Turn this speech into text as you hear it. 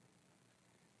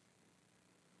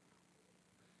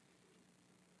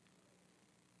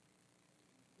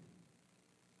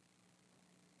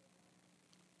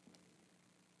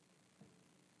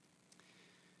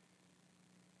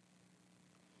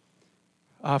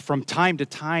From time to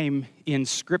time in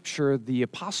Scripture, the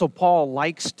Apostle Paul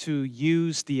likes to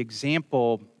use the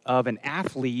example of an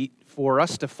athlete for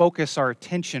us to focus our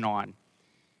attention on.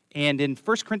 And in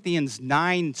 1 Corinthians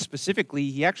 9 specifically,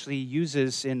 he actually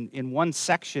uses in one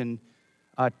section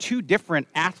two different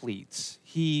athletes.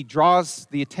 He draws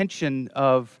the attention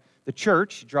of the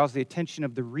church, he draws the attention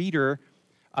of the reader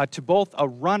to both a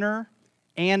runner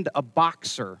and a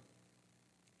boxer.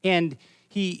 And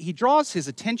he draws his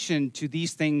attention to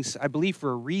these things, I believe,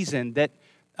 for a reason, that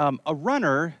a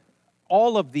runner,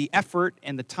 all of the effort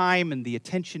and the time and the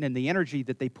attention and the energy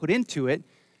that they put into it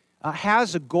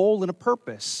has a goal and a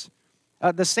purpose.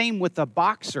 The same with a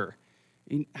boxer.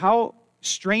 How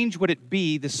strange would it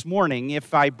be this morning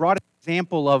if I brought an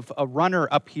example of a runner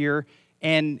up here,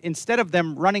 and instead of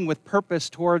them running with purpose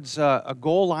towards a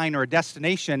goal line or a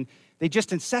destination, they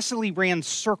just incessantly ran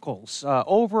circles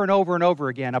over and over and over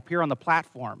again up here on the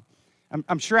platform.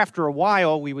 I'm sure after a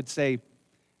while we would say,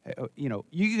 you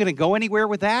going to go anywhere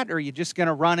with that, or are you just going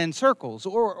to run in circles?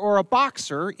 Or a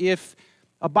boxer, if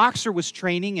a boxer was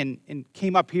training and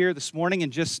came up here this morning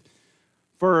and just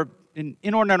for an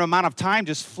inordinate amount of time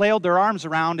just flailed their arms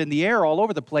around in the air all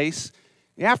over the place,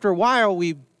 after a while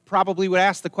we probably would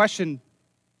ask the question,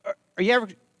 are you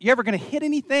ever going to hit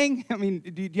anything? I mean,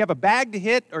 do you have a bag to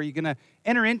hit? Are you going to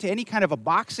enter into any kind of a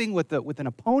boxing with an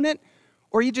opponent?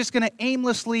 Or are you just going to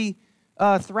aimlessly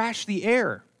thrash the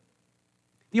air?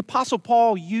 The Apostle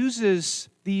Paul uses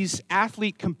these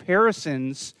athlete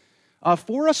comparisons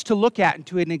for us to look at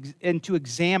and to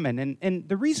examine. And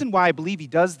the reason why I believe he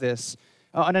does this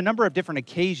on a number of different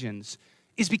occasions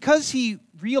is because he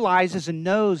realizes and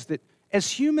knows that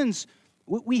as humans,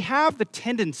 we have the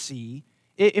tendency,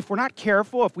 if we're not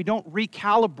careful, if we don't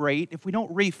recalibrate, if we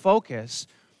don't refocus,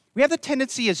 we have the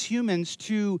tendency as humans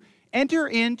to enter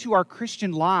into our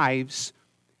Christian lives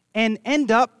and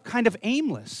end up kind of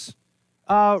aimless,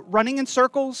 running in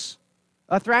circles,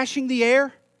 thrashing the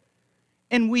air,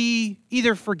 and we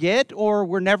either forget or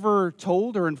we're never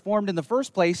told or informed in the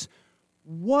first place,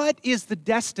 what is the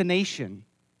destination?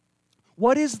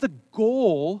 What is the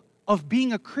goal of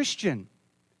being a Christian?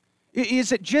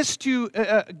 Is it just to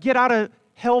get out of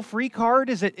hell free card?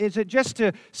 Is it just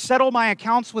to settle my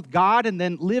accounts with God and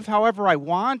then live however I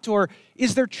want? Or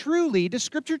does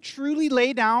Scripture truly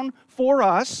lay down for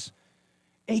us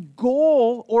a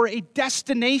goal or a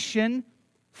destination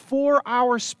for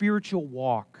our spiritual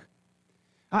walk?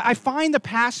 I find the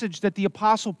passage that the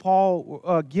Apostle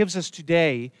Paul gives us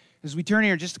today, as we turn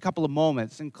here in just a couple of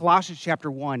moments, in Colossians chapter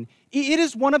 1, it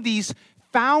is one of these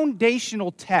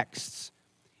foundational texts.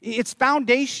 It's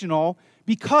foundational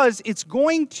because it's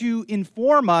going to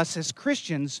inform us as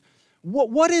Christians,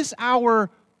 what is our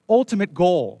ultimate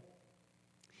goal?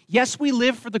 Yes, we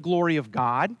live for the glory of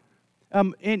God.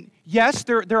 And yes,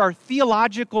 there are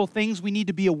theological things we need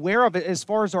to be aware of as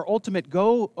far as our ultimate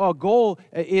goal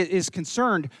is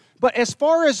concerned. But as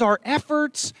far as our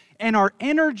efforts and our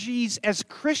energies as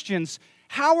Christians,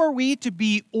 how are we to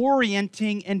be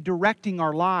orienting and directing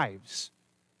our lives?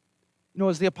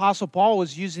 As the Apostle Paul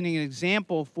was using an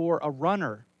example for a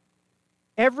runner,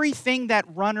 everything that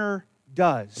runner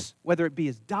does, whether it be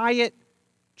his diet,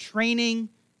 training,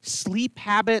 sleep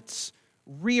habits,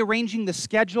 rearranging the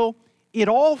schedule, it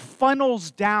all funnels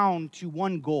down to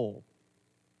one goal.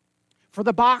 For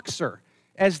the boxer,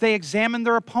 as they examine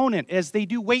their opponent, as they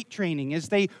do weight training, as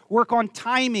they work on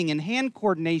timing and hand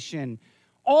coordination,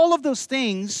 all of those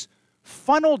things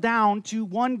funnel down to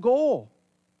one goal.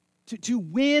 To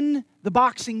win the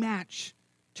boxing match,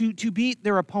 to beat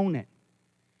their opponent.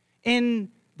 And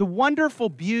the wonderful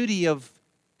beauty of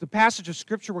the passage of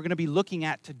Scripture we're going to be looking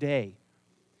at today,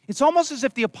 it's almost as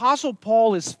if the Apostle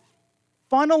Paul is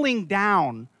funneling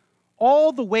down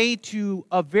all the way to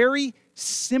a very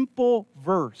simple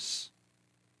verse.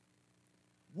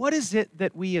 What is it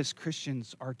that we as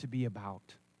Christians are to be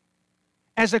about?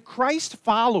 As a Christ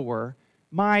follower,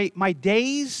 my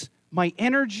days, my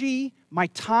energy, my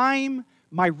time,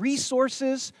 my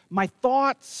resources, my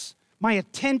thoughts, my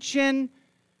attention,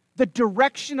 the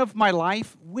direction of my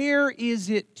life, where is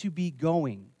it to be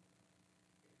going?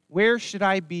 Where should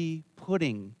I be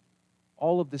putting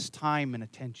all of this time and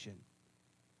attention?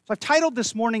 So I've titled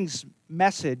this morning's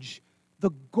message,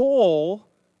 The Goal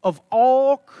of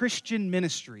All Christian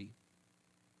Ministry.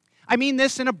 I mean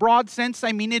this in a broad sense.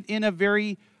 I mean it in a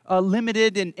very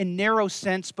limited and narrow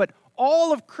sense, but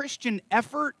all of Christian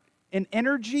effort and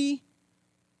energy,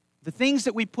 the things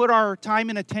that we put our time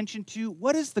and attention to,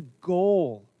 what is the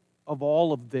goal of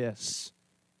all of this?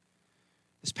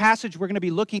 This passage we're going to be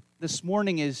looking at this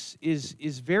morning is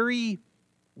very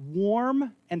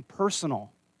warm and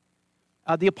personal.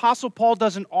 The Apostle Paul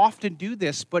doesn't often do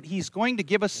this, but he's going to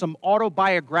give us some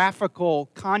autobiographical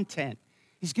content.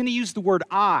 He's going to use the word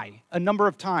I a number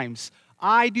of times.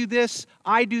 I do this,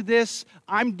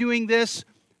 I'm doing this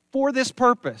for this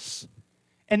purpose.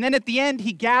 And then at the end,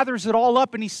 he gathers it all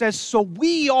up and he says, so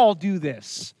we all do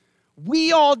this.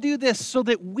 We all do this so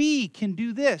that we can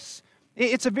do this.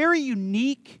 It's a very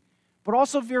unique, but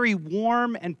also very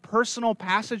warm and personal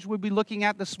passage we'll be looking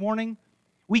at this morning.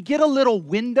 We get a little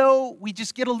window, we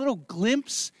just get a little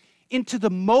glimpse into the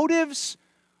motives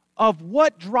of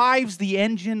what drives the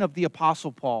engine of the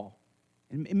Apostle Paul.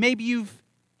 And maybe you've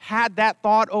had that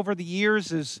thought over the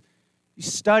years as you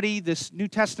study this New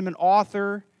Testament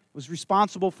author, was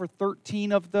responsible for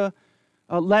 13 of the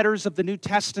letters of the New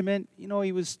Testament. You know,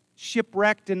 he was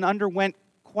shipwrecked and underwent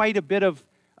quite a bit of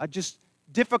just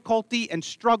difficulty and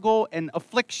struggle and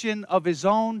affliction of his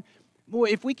own. Boy,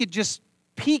 if we could just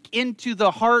peek into the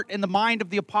heart and the mind of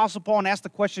the Apostle Paul and ask the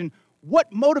question,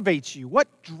 what motivates you?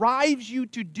 What drives you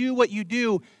to do what you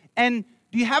do? And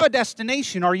do you have a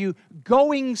destination? Are you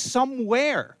going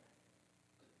somewhere?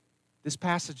 This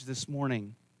passage this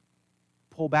morning,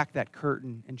 pull back that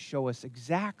curtain and show us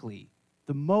exactly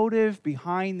the motive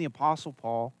behind the Apostle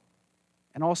Paul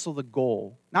and also the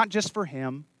goal, not just for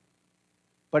him,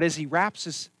 but as he wraps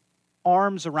his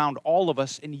arms around all of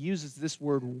us and he uses this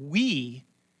word, we.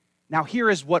 Now here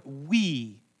is what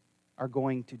we are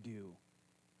going to do.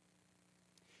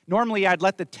 Normally, I'd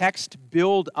let the text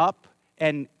build up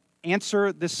and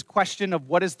answer this question of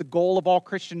what is the goal of all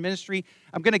Christian ministry.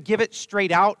 I'm going to give it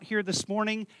straight out here this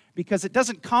morning because it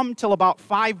doesn't come till about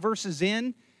 5 verses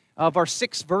in of our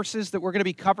 6 verses that we're going to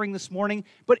be covering this morning.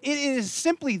 But it is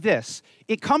simply this.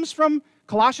 It comes from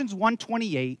Colossians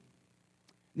 1:28.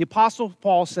 The Apostle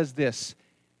Paul says this,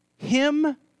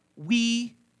 him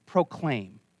we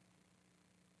proclaim.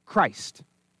 Christ.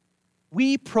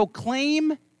 We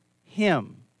proclaim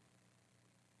him.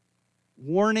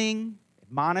 Warning,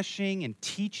 admonishing, and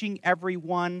teaching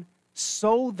everyone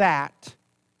so that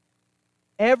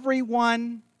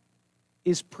everyone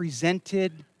is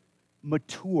presented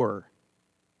mature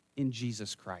in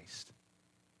Jesus Christ.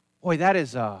 Boy, that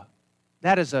is a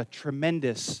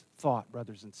tremendous thought,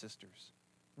 brothers and sisters.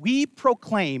 We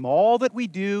proclaim all that we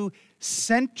do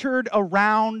centered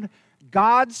around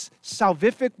God's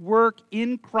salvific work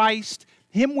in Christ.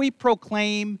 Him we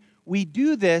proclaim. We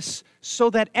do this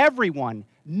so that everyone,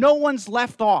 no one's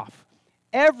left off,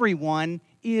 everyone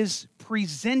is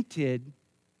presented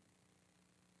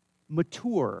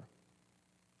mature.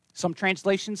 Some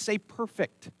translations say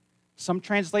perfect. Some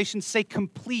translations say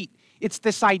complete. It's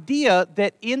this idea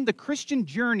that in the Christian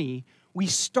journey, we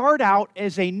start out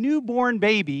as a newborn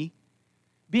baby,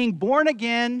 being born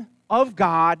again of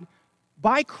God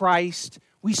by Christ.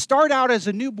 We start out as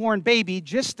a newborn baby,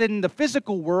 just in the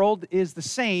physical world is the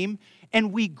same,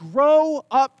 and we grow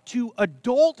up to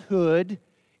adulthood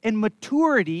and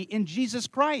maturity in Jesus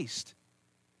Christ.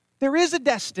 There is a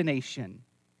destination.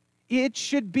 It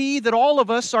should be that all of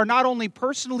us are not only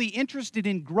personally interested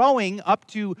in growing up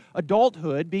to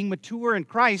adulthood, being mature in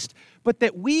Christ, but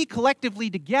that we collectively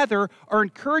together are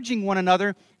encouraging one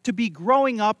another to be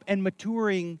growing up and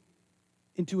maturing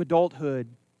into adulthood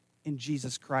in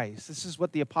Jesus Christ. This is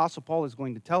what the Apostle Paul is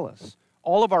going to tell us.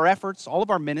 All of our efforts, all of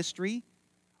our ministry,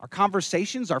 our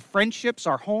conversations, our friendships,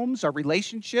 our homes, our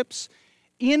relationships,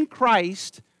 in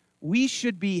Christ, we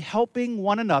should be helping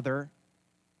one another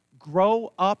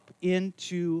grow up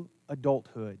into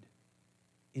adulthood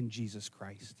in Jesus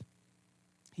Christ.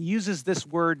 He uses this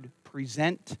word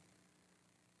present,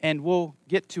 and we'll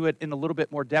get to it in a little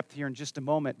bit more depth here in just a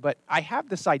moment, but I have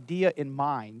this idea in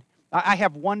mind. I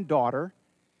have one daughter,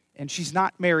 and she's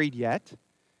not married yet,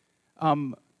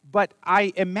 but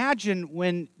I imagine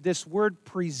when this word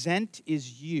present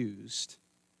is used,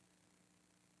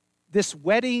 this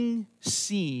wedding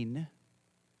scene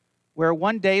where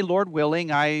one day, Lord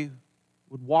willing, I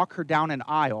would walk her down an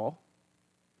aisle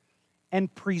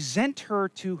and present her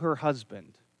to her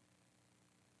husband.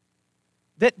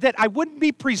 That I wouldn't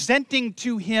be presenting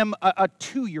to him a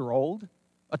 2-year-old,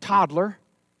 a toddler.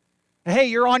 Hey,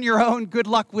 you're on your own, good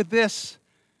luck with this.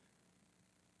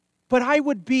 But I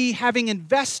would be having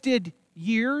invested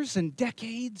years and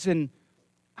decades and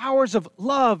hours of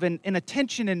love and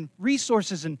attention and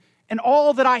resources and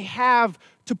all that I have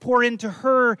to pour into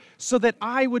her so that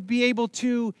I would be able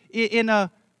to, in a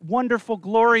wonderful,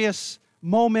 glorious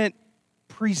moment,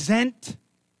 present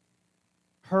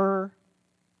her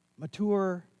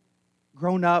mature,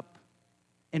 grown up,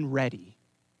 and ready.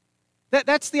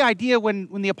 That's the idea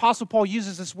when the Apostle Paul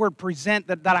uses this word present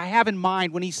that I have in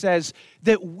mind when he says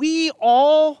that we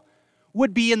all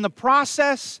would be in the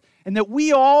process and that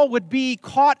we all would be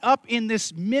caught up in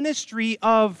this ministry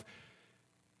of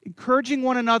encouraging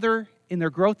one another in their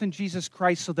growth in Jesus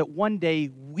Christ so that one day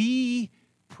we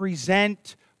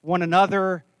present one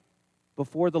another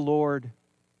before the Lord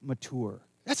mature.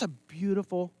 That's a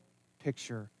beautiful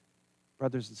picture,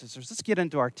 brothers and sisters. Let's get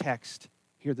into our text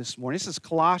here this morning. This is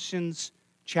Colossians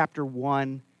chapter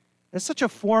 1. It's such a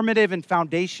formative and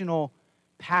foundational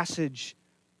passage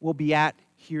we'll be at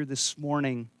here this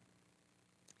morning.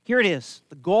 Here it is.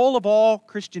 The goal of all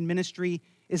Christian ministry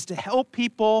is to help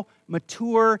people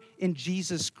mature in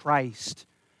Jesus Christ.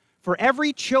 For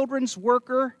every children's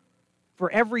worker,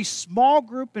 for every small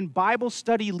group and Bible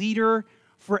study leader,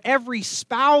 for every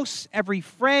spouse, every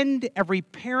friend, every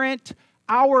parent,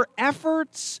 our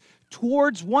efforts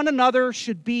towards one another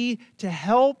should be to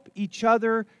help each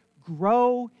other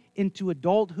grow into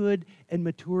adulthood and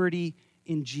maturity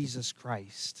in Jesus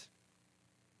Christ.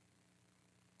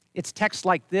 It's texts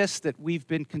like this that we've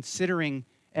been considering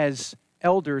as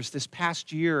elders this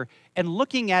past year and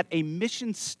looking at a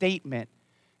mission statement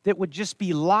that would just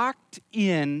be locked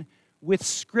in with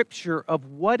Scripture of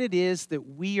what it is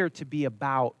that we are to be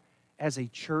about as a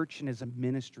church and as a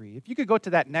ministry. If you could go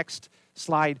to that next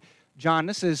slide, John.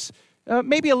 This is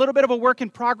maybe a little bit of a work in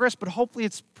progress, but hopefully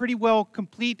it's pretty well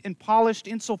complete and polished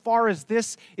insofar as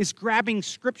this is grabbing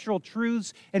scriptural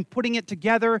truths and putting it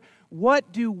together.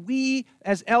 What do we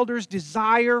as elders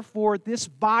desire for this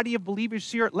body of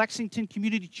believers here at Lexington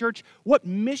Community Church? What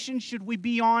mission should we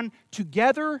be on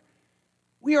together?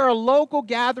 We are a local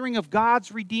gathering of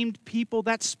God's redeemed people.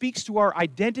 That speaks to our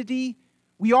identity.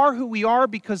 We are who we are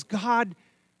because God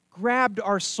grabbed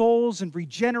our souls and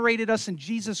regenerated us in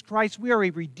Jesus Christ. We are a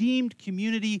redeemed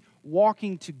community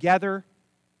walking together.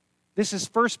 This is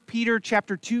 1 Peter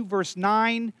chapter 2, verse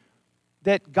 9,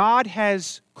 that God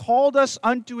has called us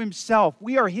unto himself.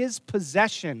 We are his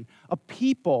possession, a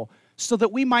people, so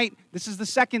that we might, this is the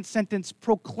second sentence,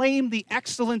 proclaim the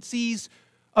excellencies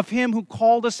of him who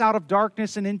called us out of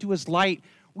darkness and into his light.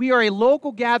 We are a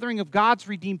local gathering of God's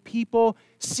redeemed people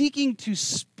seeking to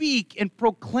speak and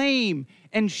proclaim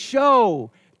and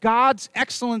show God's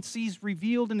excellencies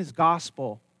revealed in his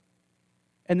gospel.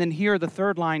 And then here the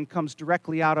third line comes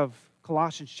directly out of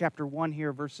Colossians chapter 1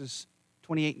 here, verses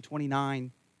 28 and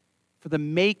 29. For the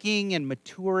making and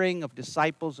maturing of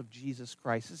disciples of Jesus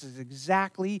Christ. This is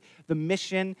exactly the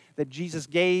mission that Jesus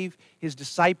gave his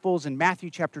disciples in Matthew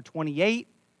chapter 28.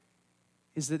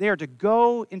 Is that they are to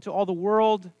go into all the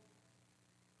world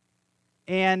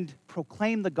and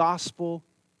proclaim the gospel,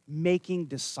 making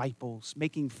disciples,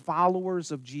 making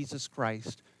followers of Jesus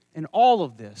Christ. And all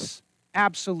of this,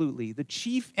 absolutely, the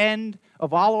chief end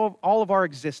of all of our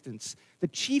existence, the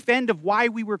chief end of why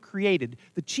we were created,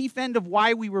 the chief end of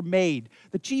why we were made,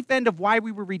 the chief end of why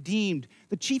we were redeemed,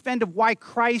 the chief end of why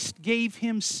Christ gave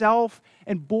himself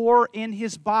and bore in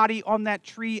his body on that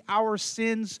tree our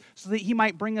sins so that he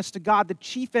might bring us to God. The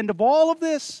chief end of all of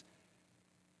this,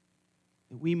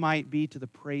 that we might be to the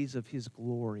praise of his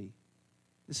glory.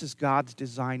 This is God's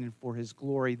design and for his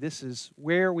glory. This is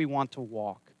where we want to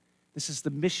walk. This is the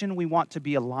mission we want to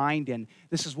be aligned in.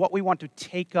 This is what we want to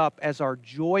take up as our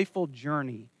joyful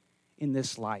journey in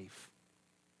this life.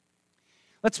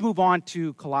 Let's move on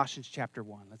to Colossians chapter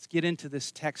 1. Let's get into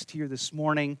this text here this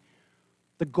morning.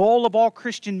 The goal of all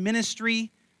Christian ministry.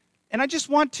 And I just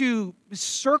want to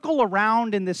circle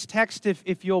around in this text,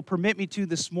 if you'll permit me to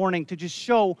this morning, to just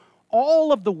show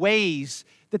all of the ways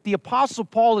that the Apostle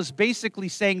Paul is basically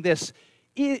saying this.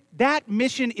 That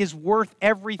mission is worth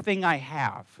everything I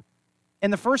have.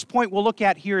 And the first point we'll look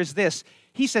at here is this.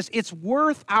 He says, it's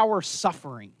worth our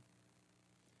suffering.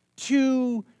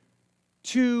 To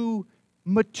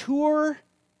mature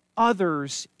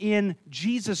others in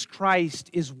Jesus Christ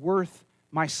is worth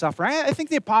my suffering. I think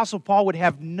the Apostle Paul would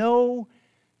have no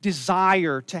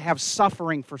desire to have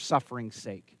suffering for suffering's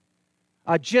sake.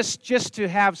 Just to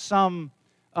have some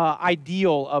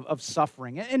ideal of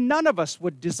suffering. And none of us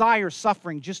would desire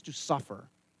suffering just to suffer.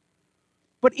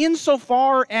 But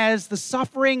insofar as the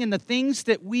suffering and the things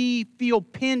that we feel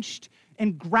pinched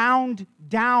and ground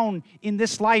down in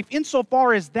this life,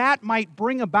 insofar as that might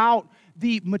bring about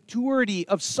the maturity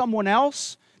of someone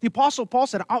else, the Apostle Paul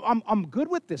said, I'm good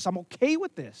with this. I'm okay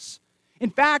with this.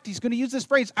 In fact, he's going to use this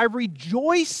phrase, I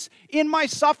rejoice in my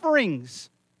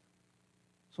sufferings.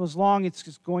 So as long as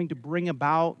it's going to bring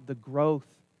about the growth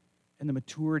and the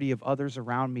maturity of others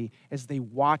around me as they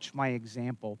watch my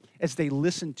example, as they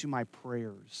listen to my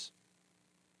prayers,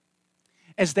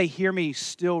 as they hear me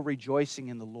still rejoicing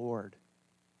in the Lord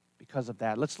because of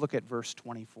that. Let's look at verse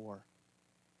 24.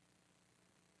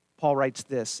 Paul writes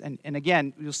this, and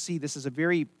again, you'll see this is a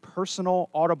very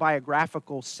personal,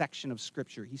 autobiographical section of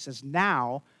Scripture. He says,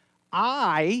 "Now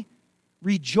I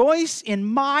rejoice in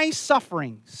my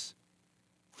sufferings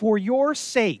for your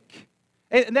sake."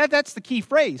 And that's the key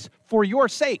phrase, for your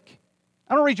sake.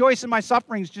 I don't rejoice in my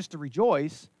sufferings just to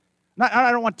rejoice.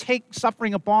 I don't want to take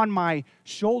suffering upon my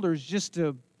shoulders just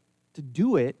to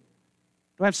do it.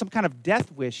 Do I have some kind of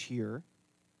death wish here?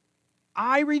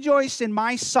 I rejoice in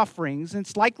my sufferings, and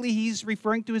it's likely he's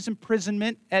referring to his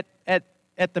imprisonment at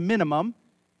the minimum,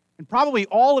 and probably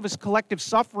all of his collective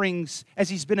sufferings as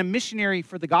he's been a missionary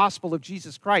for the gospel of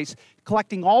Jesus Christ,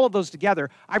 collecting all of those together.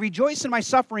 I rejoice in my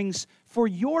sufferings for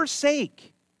your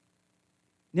sake.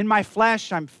 And in my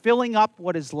flesh, I'm filling up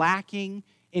what is lacking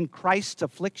in Christ's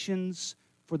afflictions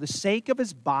for the sake of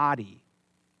his body,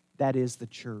 that is the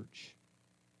church.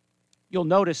 You'll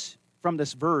notice from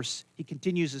this verse, he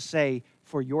continues to say,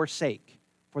 for your sake,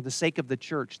 for the sake of the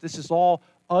church. This is all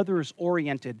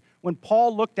others-oriented. When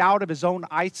Paul looked out of his own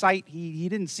eyesight, he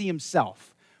didn't see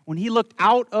himself. When he looked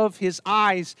out of his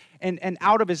eyes and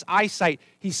out of his eyesight,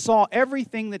 he saw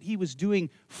everything that he was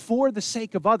doing for the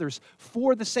sake of others,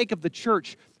 for the sake of the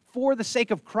church, for the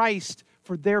sake of Christ,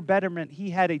 for their betterment.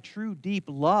 He had a true, deep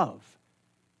love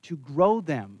to grow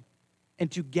them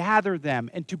and to gather them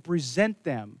and to present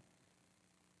them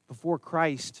before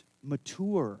Christ,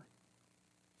 mature,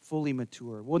 fully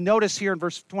mature. We'll notice here in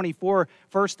verse 24,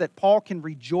 first, that Paul can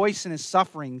rejoice in his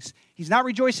sufferings. He's not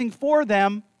rejoicing for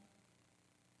them,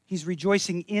 he's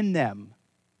rejoicing in them.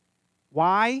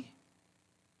 Why?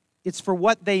 It's for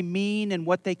what they mean and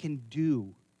what they can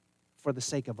do for the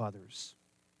sake of others.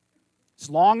 As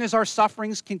long as our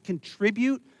sufferings can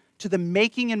contribute to the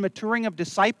making and maturing of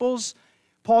disciples,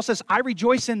 Paul says, I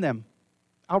rejoice in them.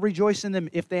 I'll rejoice in them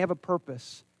if they have a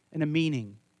purpose and a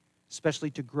meaning,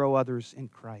 especially to grow others in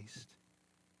Christ.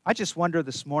 I just wonder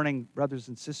this morning, brothers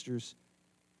and sisters,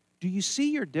 do you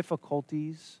see your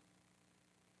difficulties?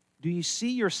 Do you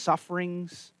see your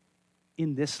sufferings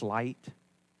in this light?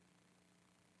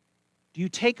 Do you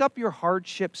take up your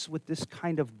hardships with this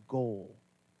kind of goal?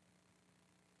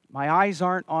 My eyes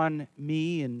aren't on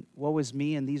me and woe is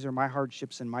me, and these are my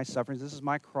hardships and my sufferings. This is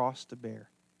my cross to bear.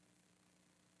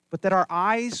 But that our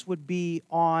eyes would be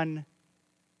on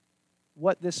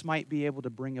what this might be able to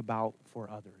bring about for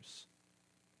others.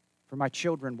 For my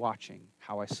children watching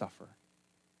how I suffer.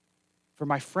 For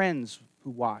my friends who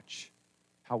watch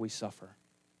how we suffer.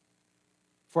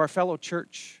 For our fellow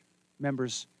church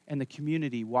members and the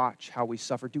community watch how we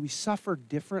suffer. Do we suffer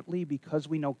differently because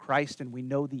we know Christ and we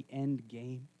know the end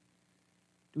game?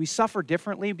 Do we suffer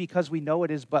differently because we know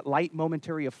it is but light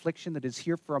momentary affliction that is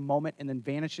here for a moment and then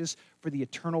vanishes for the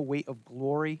eternal weight of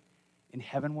glory in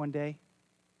heaven one day?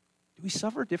 Do we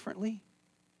suffer differently?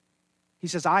 He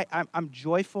says, I'm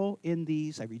joyful in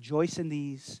these, I rejoice in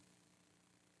these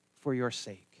for your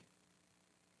sake.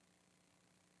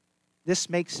 This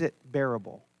makes it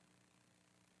bearable.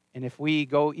 And if we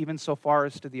go even so far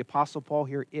as to the Apostle Paul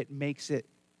here, it makes it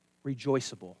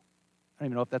rejoiceable. I don't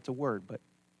even know if that's a word, but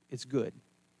it's good.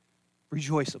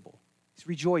 Rejoiceable. He's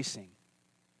rejoicing.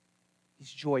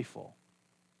 He's joyful.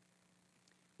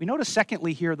 We notice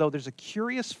secondly here, though, there's a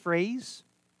curious phrase.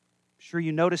 I'm sure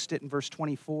you noticed it in verse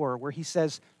 24, where he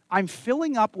says, I'm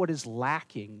filling up what is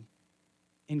lacking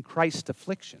in Christ's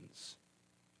afflictions.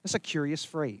 That's a curious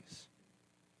phrase.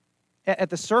 At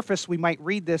the surface, we might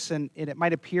read this and it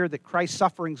might appear that Christ's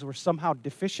sufferings were somehow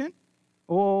deficient.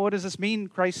 Well, what does this mean?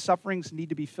 Christ's sufferings need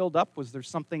to be filled up? Was there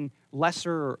something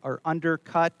lesser or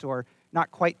undercut or not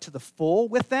quite to the full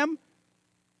with them?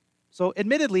 So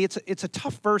admittedly, it's a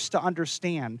tough verse to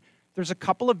understand. There's a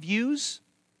couple of views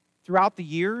throughout the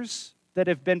years that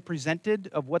have been presented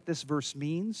of what this verse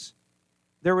means.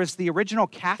 There was the original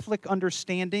Catholic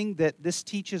understanding that this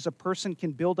teaches a person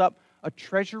can build up a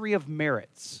treasury of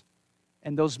merits,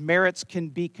 and those merits can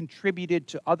be contributed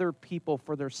to other people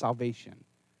for their salvation.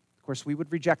 Of course, we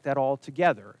would reject that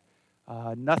altogether.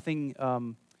 Nothing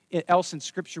else in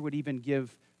Scripture would even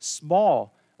give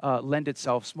small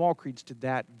creeds to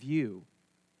that view.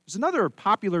 There's another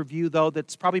popular view, though,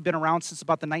 that's probably been around since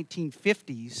about the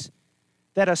 1950s,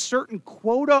 that a certain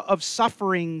quota of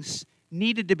sufferings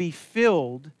needed to be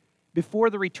filled before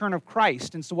the return of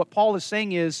Christ. And so what Paul is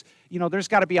saying is, there's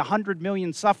got to be 100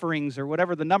 million sufferings or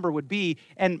whatever the number would be,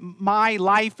 and my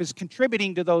life is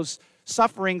contributing to those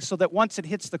sufferings so that once it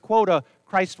hits the quota,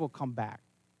 Christ will come back.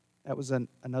 That was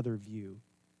another view.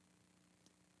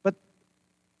 But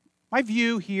my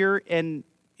view here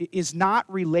is not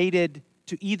related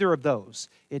to either of those.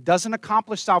 It doesn't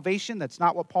accomplish salvation. That's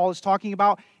not what Paul is talking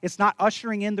about. It's not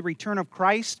ushering in the return of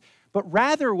Christ. But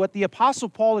rather, what the Apostle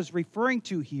Paul is referring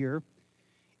to here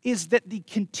is that the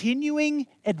continuing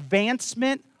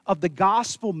advancement of the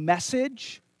gospel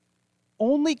message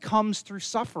only comes through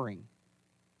suffering.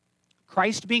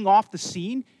 Christ being off the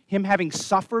scene, him having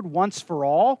suffered once for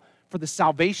all for the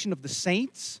salvation of the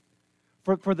saints,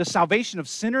 for the salvation of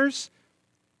sinners,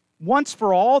 once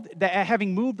for all,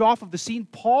 having moved off of the scene,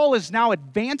 Paul is now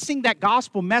advancing that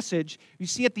gospel message. You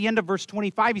see at the end of verse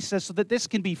 25, he says, so that this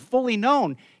can be fully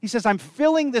known. He says, I'm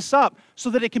filling this up so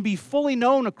that it can be fully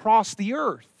known across the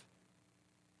earth.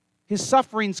 His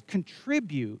sufferings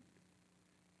contribute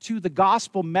to the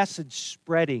gospel message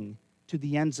spreading to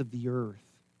the ends of the earth.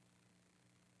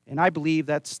 And I believe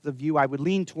that's the view I would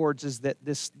lean towards, is that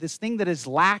this thing that is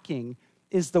lacking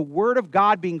is the word of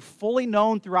God being fully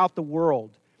known throughout the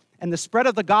world. And the spread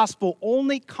of the gospel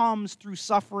only comes through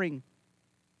suffering.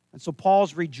 And so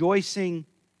Paul's rejoicing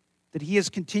that he is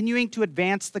continuing to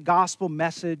advance the gospel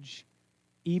message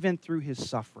even through his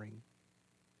suffering.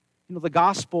 You know, the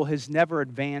gospel has never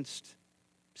advanced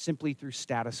simply through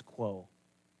status quo.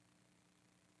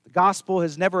 The gospel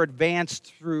has never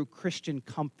advanced through Christian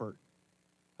comfort,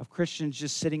 of Christians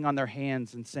just sitting on their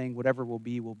hands and saying whatever will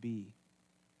be, will be.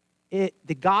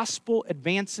 The gospel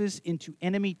advances into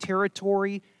enemy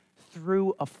territory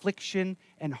through affliction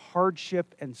and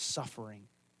hardship and suffering.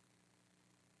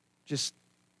 Just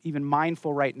even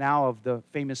mindful right now of the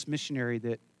famous missionary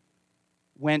that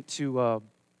went to a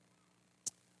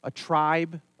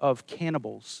tribe of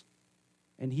cannibals.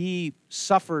 And he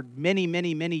suffered many,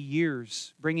 many, many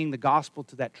years bringing the gospel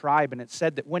to that tribe. And it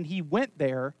said that when he went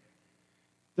there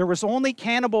was only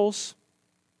cannibals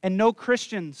and no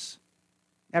Christians.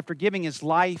 After giving his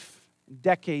life,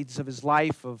 decades of his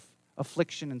life of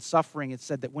affliction and suffering, it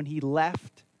said that when he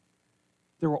left,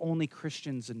 there were only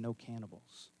Christians and no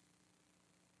cannibals.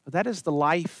 But that is the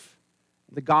life,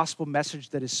 the gospel message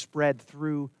that is spread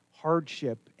through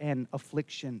hardship and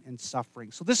affliction and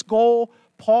suffering. So this goal,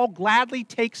 Paul gladly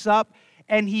takes up,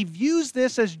 and he views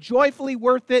this as joyfully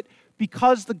worth it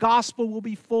because the gospel will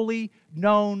be fully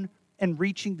known and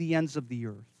reaching the ends of the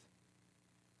earth.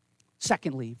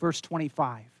 Secondly, verse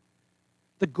 25,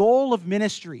 the goal of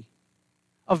ministry,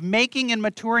 of making and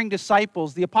maturing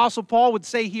disciples, the Apostle Paul would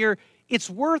say here, it's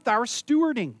worth our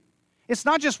stewarding. It's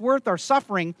not just worth our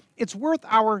suffering, it's worth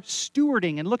our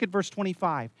stewarding. And look at verse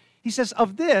 25. He says,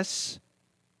 of which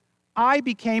I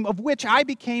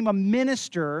became a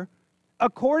minister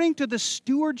according to the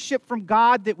stewardship from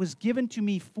God that was given to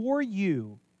me for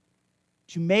you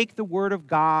to make the word of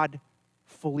God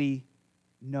fully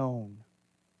known.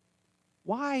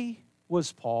 Why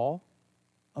was Paul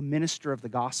a minister of the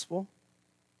gospel?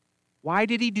 Why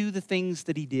did he do the things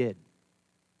that he did?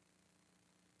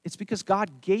 It's because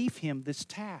God gave him this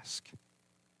task.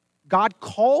 God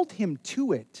called him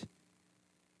to it.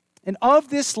 And of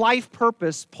this life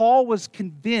purpose, Paul was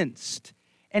convinced,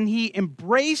 and he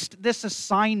embraced this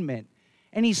assignment,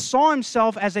 and he saw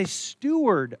himself as a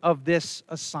steward of this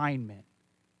assignment.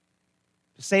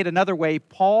 To say it another way,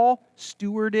 Paul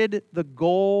stewarded the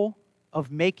goal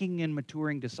of making and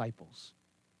maturing disciples.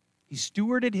 He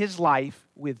stewarded his life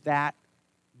with that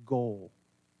goal.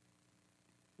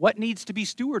 What needs to be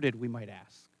stewarded, we might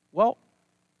ask? Well,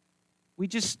 we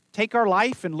just take our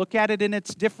life and look at it in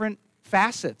its different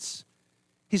facets.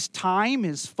 His time,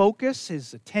 his focus,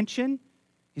 his attention,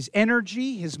 his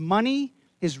energy, his money,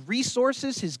 his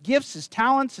resources, his gifts, his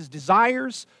talents, his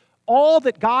desires, all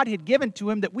that God had given to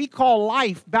him that we call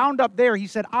life, bound up there. He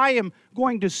said, I am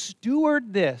going to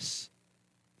steward this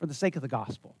for the sake of the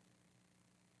gospel.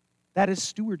 That is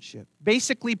stewardship.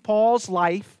 Basically, Paul's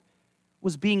life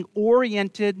was being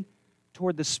oriented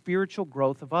toward the spiritual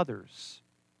growth of others.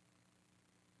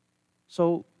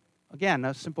 So, again,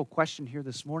 a simple question here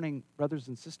this morning, brothers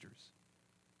and sisters.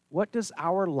 What does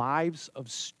our lives of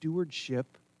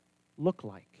stewardship look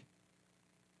like?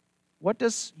 What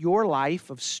does your life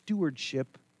of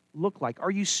stewardship look like?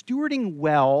 Are you stewarding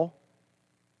well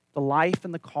the life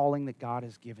and the calling that God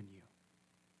has given you?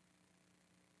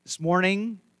 This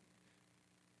morning,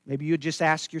 maybe you just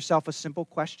ask yourself a simple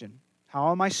question.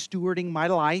 How am I stewarding my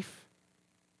life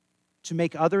to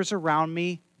make others around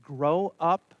me grow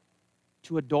up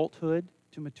to adulthood,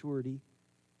 to maturity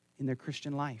in their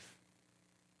Christian life?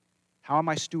 How am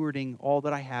I stewarding all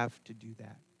that I have to do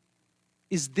that?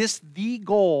 Is this the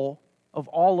goal of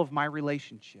all of my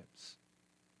relationships?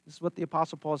 This is what the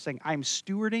Apostle Paul is saying. I'm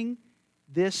stewarding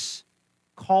this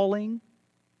calling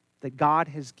that God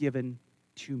has given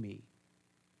to me.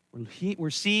 We're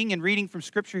seeing and reading from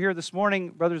Scripture here this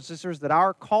morning, brothers and sisters, that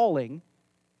our calling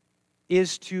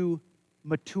is to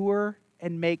mature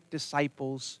and make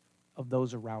disciples of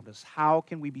those around us. How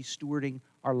can we be stewarding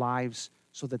our lives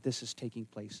so that this is taking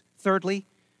place? Thirdly,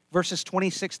 verses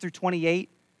 26 through 28,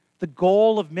 the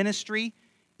goal of ministry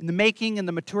in the making and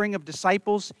the maturing of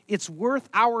disciples, it's worth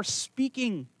our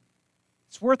speaking.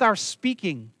 It's worth our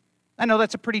speaking. I know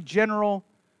that's a pretty general,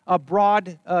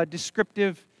 broad,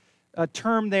 descriptive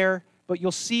term there, but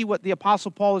you'll see what the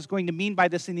Apostle Paul is going to mean by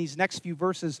this in these next few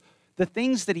verses. The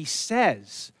things that he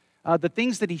says, the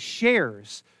things that he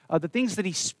shares, the things that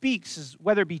he speaks,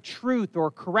 whether it be truth or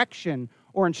correction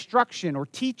or instruction or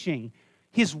teaching,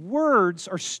 his words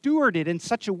are stewarded in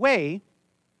such a way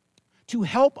to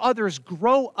help others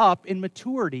grow up in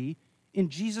maturity in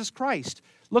Jesus Christ.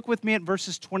 Look with me at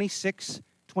verses 26,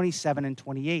 27, and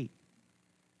 28.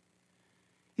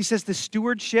 He says, the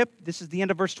stewardship, this is the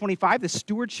end of verse 25, the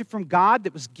stewardship from God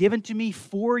that was given to me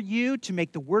for you to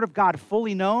make the word of God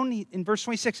fully known. In verse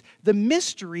 26, the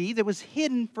mystery that was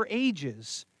hidden for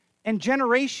ages and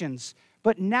generations,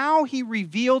 but now he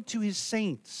revealed to his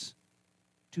saints.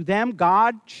 To them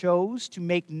God chose to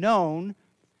make known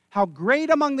how great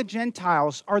among the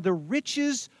Gentiles are the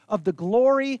riches of the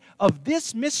glory of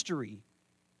this mystery,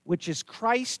 which is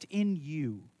Christ in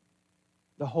you,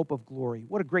 the hope of glory.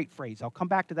 What a great phrase. I'll come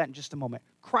back to that in just a moment.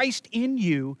 Christ in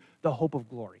you, the hope of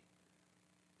glory.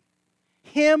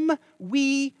 Him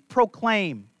we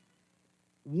proclaim,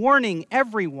 warning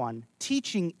everyone,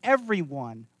 teaching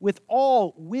everyone with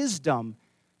all wisdom,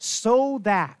 so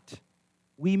that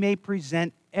we may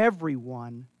present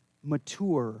everyone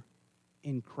mature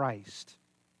in Christ.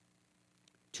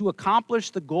 To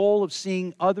accomplish the goal of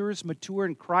seeing others mature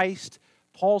in Christ,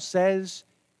 Paul says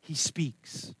he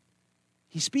speaks.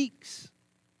 He speaks.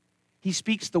 He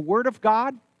speaks the word of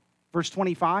God, verse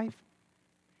 25.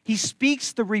 He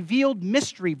speaks the revealed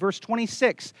mystery, verse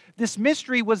 26. This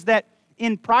mystery was that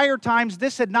in prior times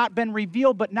this had not been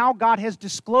revealed, but now God has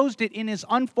disclosed it in his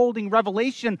unfolding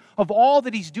revelation of all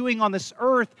that he's doing on this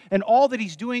earth and all that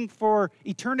he's doing for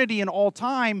eternity and all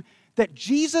time, that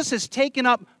Jesus has taken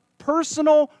up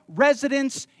personal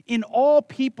residence in all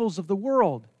peoples of the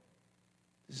world.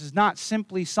 This is not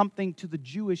simply something to the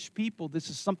Jewish people. This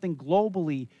is something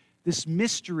globally, this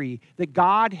mystery that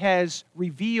God has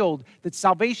revealed, that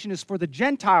salvation is for the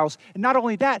Gentiles. And not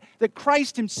only that, that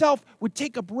Christ himself would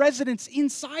take up residence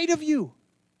inside of you.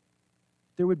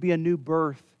 There would be a new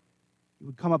birth. You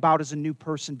would come about as a new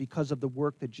person because of the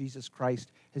work that Jesus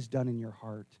Christ has done in your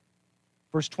heart.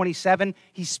 Verse 27,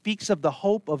 he speaks of the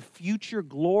hope of future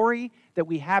glory that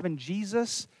we have in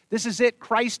Jesus. This is it,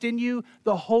 Christ in you,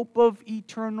 the hope of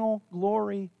eternal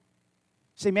glory.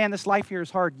 Say, man, this life here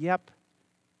is hard. Yep.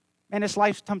 Man, this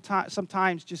life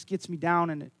sometimes just gets me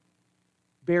down and it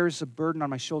bears a burden on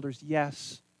my shoulders.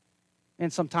 Yes.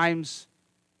 And sometimes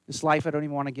this life, I don't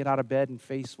even want to get out of bed and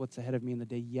face what's ahead of me in the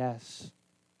day. Yes.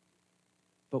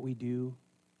 But we do.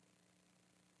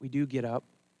 We do get up.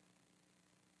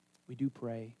 We do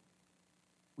pray.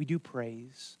 We do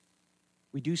praise.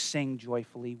 We do sing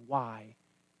joyfully. Why?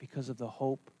 Because of the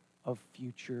hope of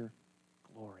future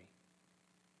glory.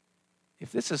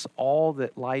 If this is all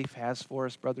that life has for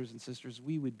us, brothers and sisters,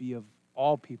 we would be of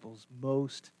all peoples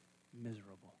most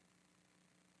miserable.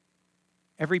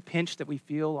 Every pinch that we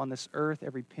feel on this earth,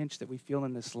 every pinch that we feel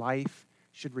in this life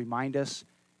should remind us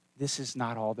this is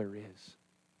not all there is.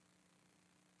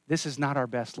 This is not our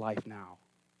best life now.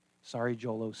 Sorry,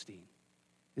 Joel Osteen.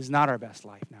 This is not our best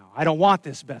life now. I don't want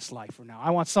this best life for now. I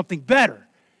want something better.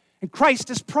 And Christ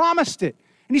has promised it.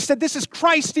 And he said, this is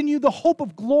Christ in you, the hope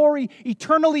of glory.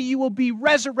 Eternally you will be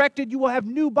resurrected. You will have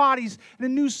new bodies and a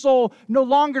new soul, no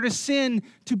longer to sin,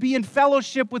 to be in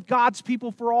fellowship with God's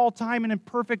people for all time and in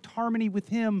perfect harmony with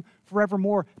him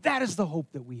forevermore. That is the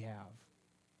hope that we have.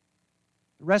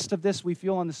 The rest of this we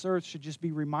feel on this earth should just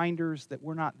be reminders that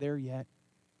we're not there yet.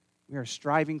 We are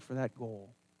striving for that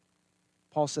goal.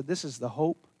 Paul said, this is the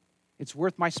hope. It's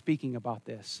worth my speaking about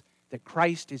this, that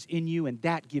Christ is in you, and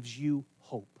that gives you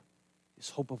hope, this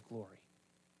hope of glory.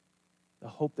 The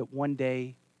hope that one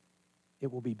day it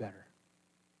will be better.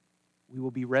 We will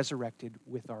be resurrected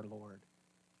with our Lord.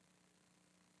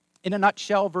 In a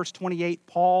nutshell, verse 28,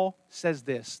 Paul says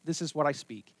this. This is what I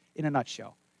speak in a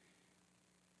nutshell.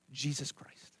 Jesus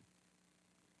Christ.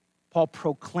 Paul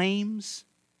proclaims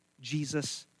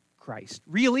Jesus Christ.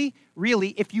 Really,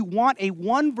 if you want a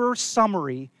one-verse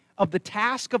summary of the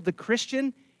task of the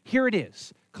Christian, here it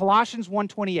is. Colossians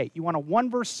 1:28. You want a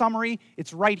one-verse summary?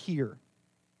 It's right here.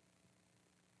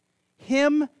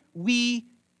 Him we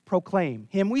proclaim.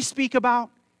 Him we speak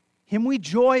about. Him we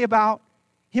joy about.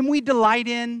 Him we delight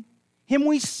in. Him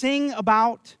we sing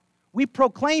about. We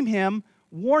proclaim him,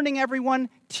 warning everyone,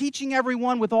 teaching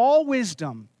everyone with all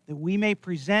wisdom, that we may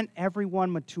present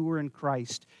everyone mature in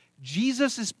Christ.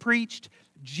 Jesus is preached,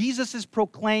 Jesus is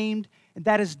proclaimed, and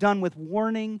that is done with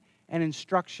warning and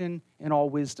instruction in all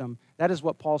wisdom. That is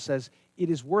what Paul says. It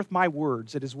is worth my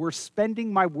words. It is worth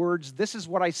spending my words. This is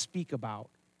what I speak about.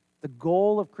 The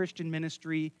goal of Christian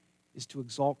ministry is to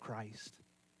exalt Christ,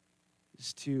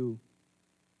 is to,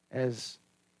 as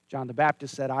John the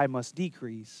Baptist said, I must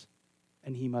decrease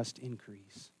and he must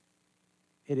increase.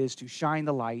 It is to shine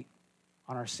the light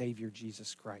on our Savior,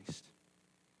 Jesus Christ.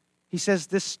 He says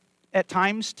this at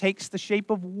times takes the shape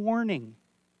of warning.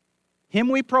 Him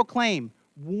we proclaim,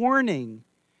 warning,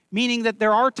 meaning that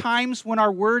there are times when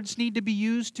our words need to be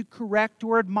used to correct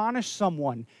or admonish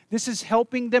someone. This is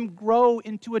helping them grow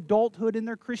into adulthood in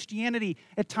their Christianity.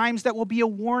 At times that will be a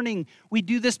warning. We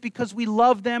do this because we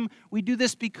love them. We do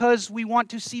this because we want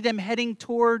to see them heading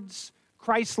towards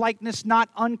Christ-likeness, not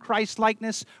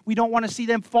un-Christ-likeness. We don't want to see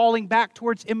them falling back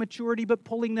towards immaturity, but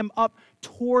pulling them up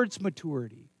towards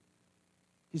maturity.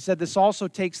 He said this also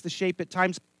takes the shape at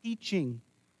times of teaching,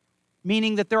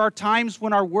 meaning that there are times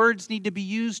when our words need to be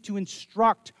used to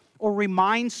instruct or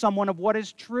remind someone of what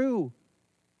is true.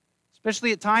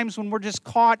 Especially at times when we're just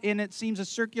caught in, it seems, a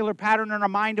circular pattern in our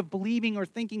mind of believing or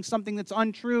thinking something that's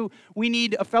untrue. We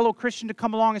need a fellow Christian to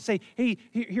come along and say, hey,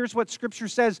 here's what Scripture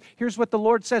says. Here's what the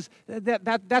Lord says.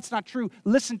 That's not true.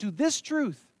 Listen to this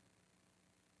truth.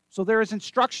 So there is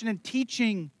instruction and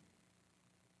teaching.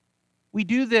 We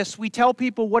do this. We tell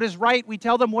people what is right. We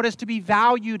tell them what is to be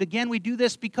valued. Again, we do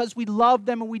this because we love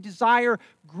them and we desire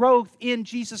growth in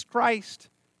Jesus Christ.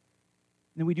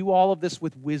 And we do all of this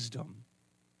with wisdom.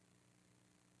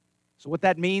 So what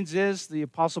that means is, the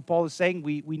Apostle Paul is saying,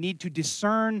 we need to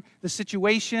discern the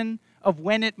situation of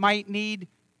when it might need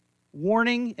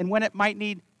warning and when it might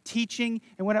need teaching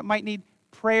and when it might need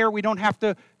prayer. We don't have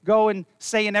to go and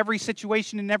say in every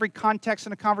situation, in every context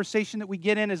in a conversation that we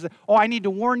get in is, I need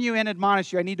to warn you and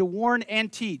admonish you. I need to warn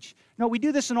and teach. No, we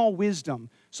do this in all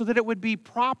wisdom so that it would be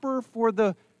proper for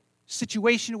the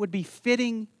situation. It would be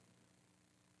fitting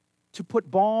to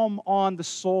put balm on the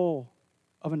soul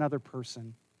of another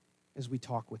person as we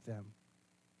talk with them.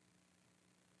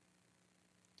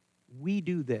 We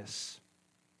do this,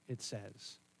 it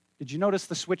says. Did you notice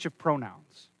the switch of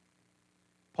pronouns?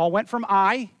 Paul went from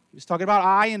I. He was talking about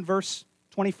I in verse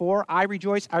 24. I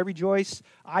rejoice,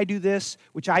 I do this,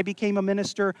 which I became a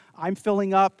minister. I'm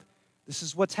filling up. This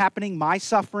is what's happening, my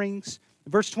sufferings.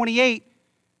 Verse 28,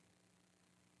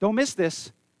 don't miss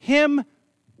this. Him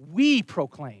we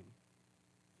proclaim.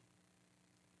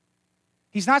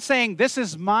 He's not saying, this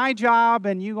is my job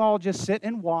and you all just sit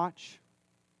and watch.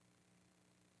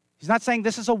 He's not saying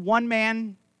this is a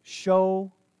one-man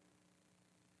show.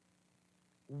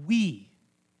 We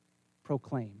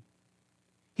proclaim.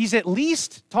 He's at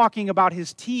least talking about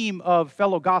his team of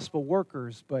fellow gospel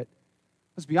workers, but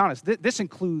let's be honest, this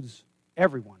includes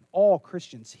everyone, all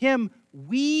Christians. Him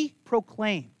we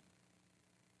proclaim.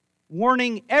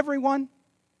 Warning everyone,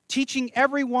 teaching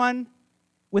everyone,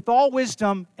 with all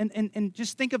wisdom, and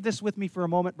just think of this with me for a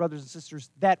moment, brothers and sisters,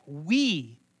 that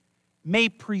we may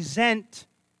present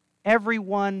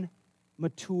everyone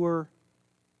mature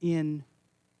in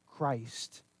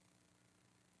Christ.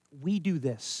 We do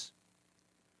this.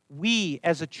 We,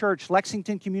 as a church,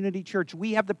 Lexington Community Church,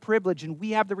 we have the privilege and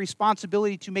we have the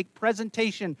responsibility to make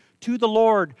presentation to the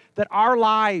Lord that our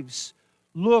lives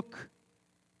look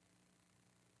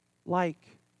like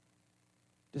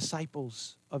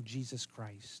disciples of Jesus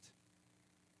Christ.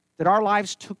 That our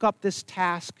lives took up this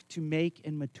task to make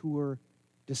and mature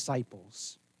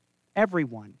disciples.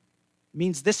 Everyone.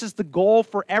 Means this is the goal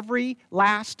for every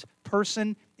last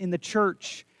person in the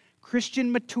church.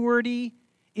 Christian maturity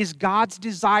is God's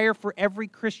desire for every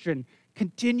Christian.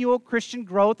 Continual Christian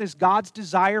growth is God's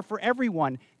desire for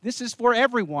everyone. This is for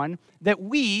everyone, that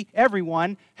we,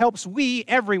 everyone, helps we,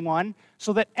 everyone,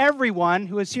 so that everyone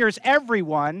who is here is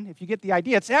everyone. If you get the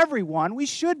idea, it's everyone. We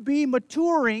should be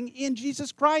maturing in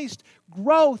Jesus Christ.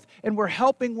 Growth, and we're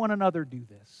helping one another do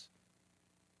this.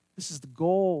 This is the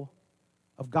goal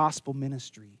of gospel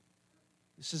ministry.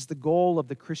 This is the goal of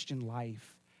the Christian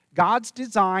life. God's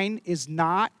design is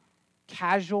not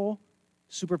casual,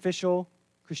 superficial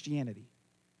Christianity.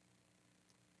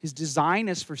 His design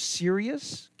is for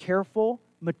serious, careful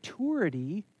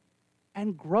maturity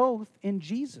and growth in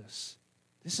Jesus.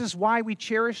 This is why we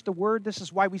cherish the Word. This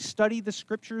is why we study the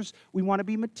Scriptures. We want to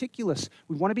be meticulous.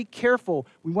 We want to be careful.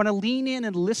 We want to lean in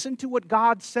and listen to what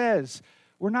God says.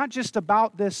 We're not just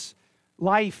about this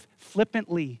life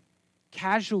flippantly,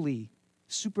 casually,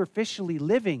 superficially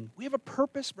living. We have a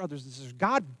purpose, brothers and sisters.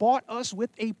 God bought us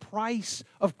with a price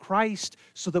of Christ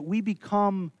so that we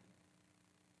become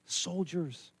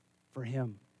soldiers for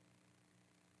Him.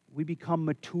 We become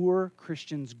mature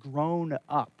Christians, grown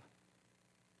up,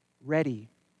 ready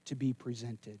to be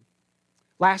presented.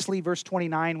 Lastly, verse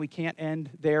 29, we can't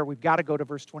end there. We've got to go to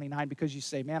verse 29 because you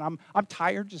say, man, I'm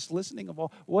tired just listening of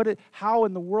all, how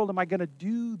in the world am I going to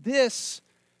do this?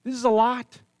 This is a lot.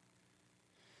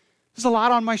 There's a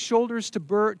lot on my shoulders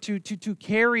to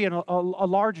carry and a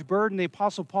large burden. The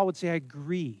Apostle Paul would say, I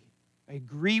agree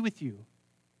with you.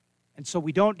 And so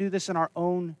we don't do this in our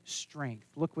own strength.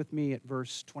 Look with me at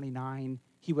verse 29.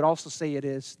 He would also say it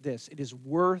is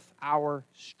worth our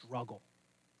struggle.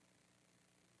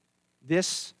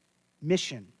 This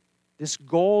mission, this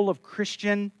goal of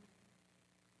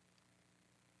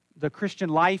the Christian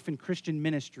life and Christian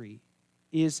ministry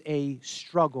is a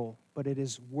struggle, but it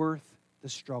is worth the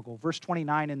struggle. Verse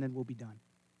 29, and then we'll be done.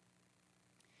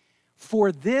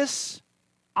 For this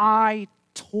I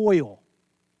toil.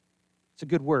 It's a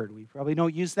good word. We probably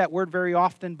don't use that word very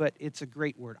often, but it's a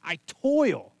great word. I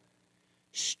toil,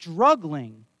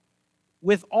 struggling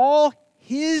with all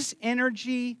His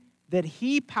energy that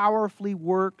He powerfully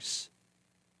works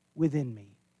within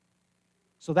me.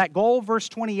 So that goal, verse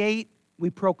 28, we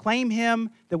proclaim Him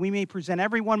that we may present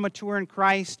everyone mature in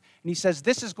Christ. And He says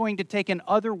this is going to take an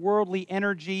otherworldly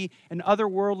energy, an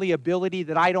otherworldly ability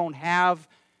that I don't have,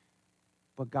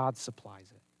 but God supplies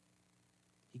it.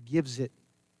 He gives it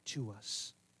to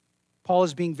us. Paul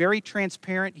is being very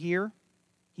transparent here.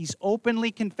 He's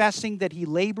openly confessing that he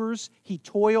labors, he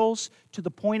toils to the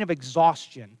point of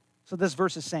exhaustion. So this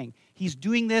verse is saying he's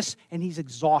doing this and he's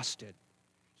exhausted.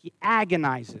 He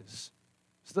agonizes.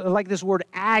 So like this word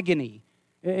agony.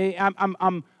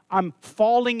 I'm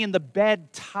falling in the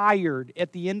bed tired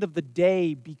at the end of the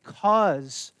day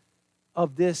because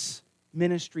of this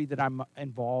ministry that I'm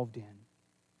involved in.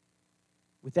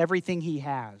 With everything he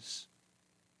has,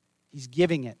 he's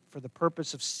giving it for the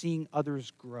purpose of seeing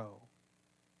others grow.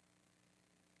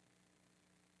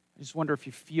 I just wonder if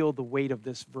you feel the weight of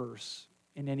this verse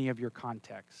in any of your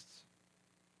contexts.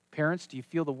 Parents, do you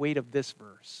feel the weight of this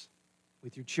verse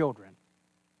with your children?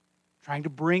 Trying to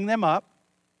bring them up,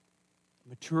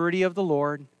 maturity of the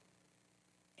Lord,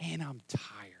 and I'm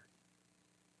tired,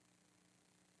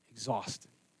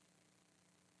 exhausted.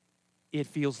 It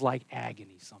feels like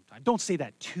agony sometimes. Don't say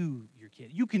that to your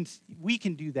kid. We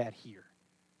can do that here.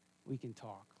 We can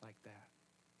talk like that.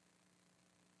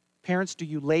 Parents, do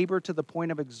you labor to the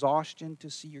point of exhaustion to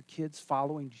see your kids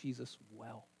following Jesus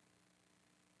well?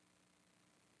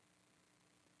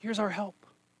 Here's our help.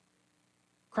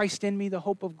 Christ in me, the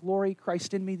hope of glory.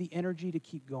 Christ in me, the energy to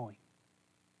keep going.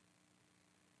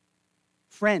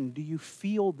 Friend, do you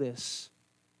feel this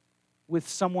with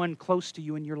someone close to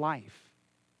you in your life?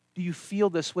 Do you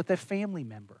feel this with a family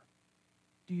member?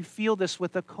 Do you feel this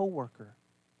with a coworker?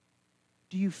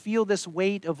 Do you feel this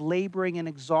weight of laboring and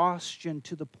exhaustion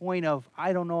to the point of,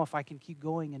 I don't know if I can keep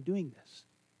going and doing this?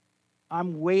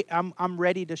 I'm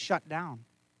ready to shut down.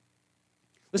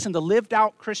 Listen, the lived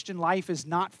out Christian life is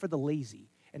not for the lazy,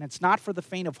 and it's not for the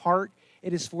faint of heart.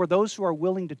 It is for those who are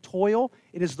willing to toil.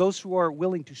 It is those who are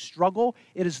willing to struggle.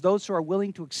 It is those who are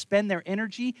willing to expend their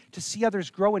energy to see others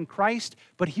grow in Christ.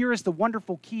 But here is the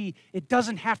wonderful key. It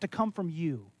doesn't have to come from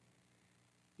you.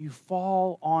 You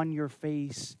fall on your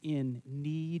face in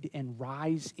need and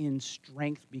rise in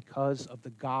strength because of the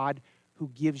God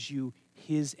who gives you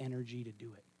His energy to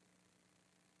do it.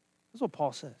 That's what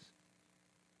Paul says.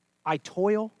 I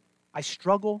toil, I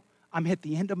struggle, I'm at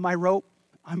the end of my rope,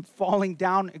 I'm falling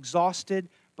down exhausted,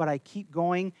 but I keep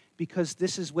going because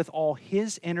this is with all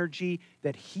His energy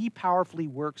that He powerfully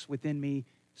works within me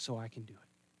so I can do it.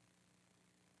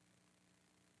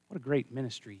 What a great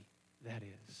ministry that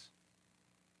is.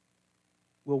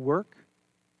 We'll work,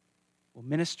 we'll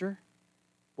minister,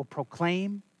 we'll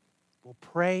proclaim, we'll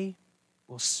pray,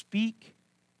 we'll speak.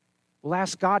 We'll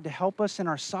ask God to help us in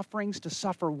our sufferings to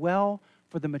suffer well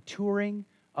for the maturing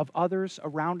of others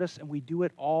around us, and we do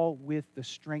it all with the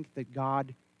strength that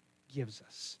God gives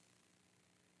us.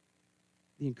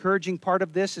 The encouraging part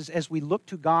of this is as we look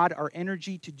to God, our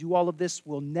energy to do all of this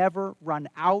will never run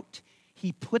out.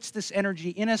 He puts this energy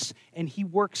in us, and He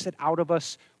works it out of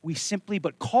us. We simply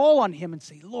but call on Him and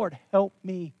say, Lord, help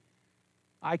me.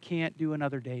 I can't do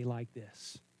another day like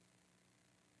this.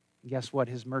 And guess what?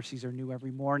 His mercies are new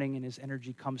every morning, and His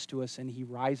energy comes to us, and He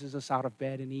rises us out of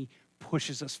bed, and He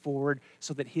pushes us forward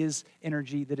so that His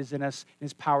energy that is in us and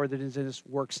His power that is in us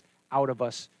works out of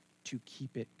us to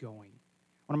keep it going.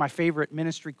 One of my favorite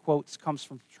ministry quotes comes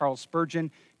from Charles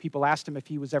Spurgeon. People asked him if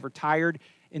he was ever tired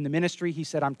in the ministry. He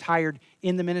said, I'm tired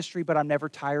in the ministry, but I'm never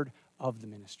tired of the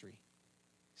ministry.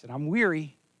 He said, I'm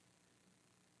weary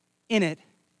in it.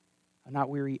 I'm not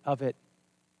weary of it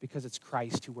because it's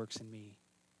Christ who works in me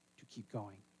to keep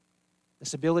going.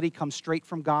 This ability comes straight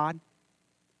from God,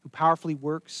 who powerfully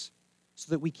works so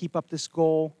that we keep up this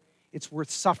goal. It's worth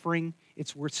suffering.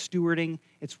 It's worth stewarding.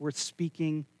 It's worth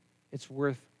speaking. It's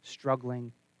worth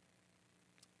struggling.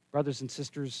 Brothers and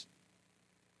sisters,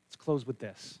 let's close with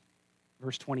this.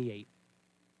 Verse 28.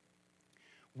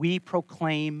 We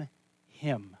proclaim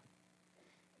him,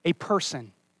 a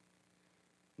person,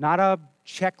 not a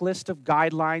checklist of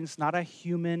guidelines, not a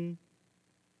human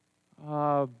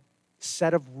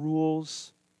set of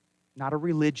rules, not a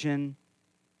religion.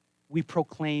 We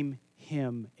proclaim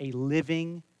him, a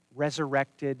living,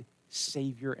 resurrected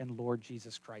Savior and Lord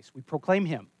Jesus Christ. We proclaim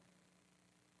him.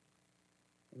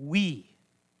 We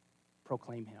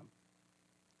proclaim him.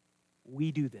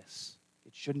 We do this.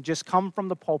 It shouldn't just come from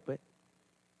the pulpit.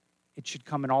 It should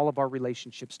come in all of our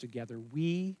relationships together.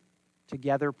 We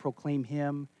together proclaim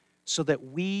him so that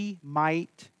we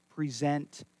might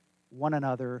present one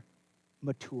another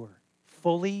mature,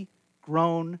 fully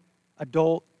grown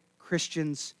adult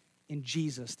Christians in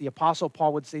Jesus. The Apostle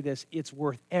Paul would say this, it's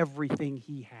worth everything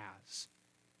he has.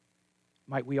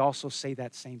 Might we also say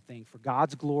that same thing for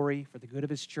God's glory, for the good of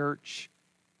his church,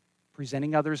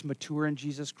 presenting others mature in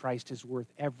Jesus Christ is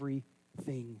worth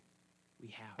everything we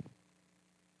have.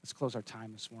 Let's close our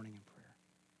time this morning in prayer.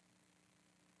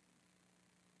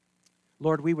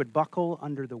 Lord, we would buckle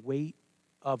under the weight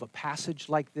of a passage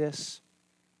like this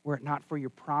were it not for your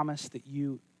promise that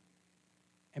you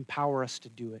empower us to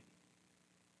do it.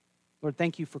 Lord,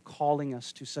 thank you for calling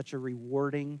us to such a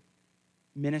rewarding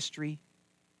ministry.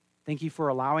 Thank you for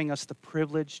allowing us the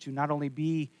privilege to not only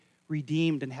be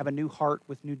redeemed and have a new heart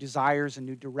with new desires and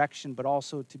new direction, but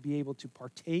also to be able to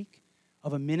partake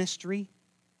of a ministry.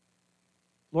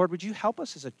 Lord, would you help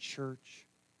us as a church?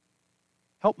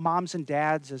 Help moms and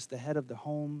dads as the head of the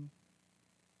home.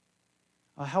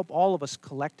 Help all of us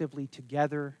collectively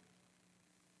together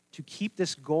to keep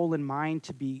this goal in mind,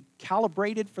 to be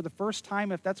calibrated for the first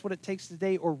time, if that's what it takes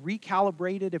today, or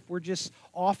recalibrated if we're just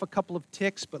off a couple of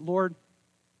ticks. But Lord,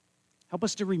 help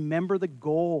us to remember the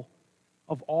goal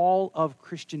of all of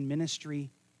Christian ministry.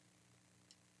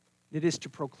 It is to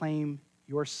proclaim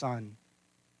your Son,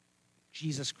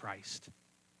 Jesus Christ,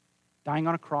 dying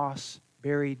on a cross,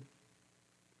 buried,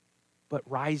 but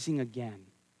rising again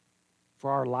for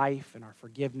our life and our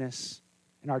forgiveness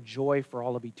and our joy for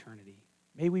all of eternity.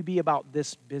 May we be about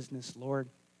this business, Lord.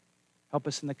 Help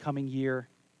us in the coming year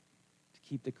to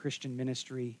keep the Christian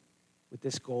ministry with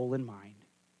this goal in mind.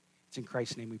 It's in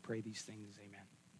Christ's name we pray these things. Amen.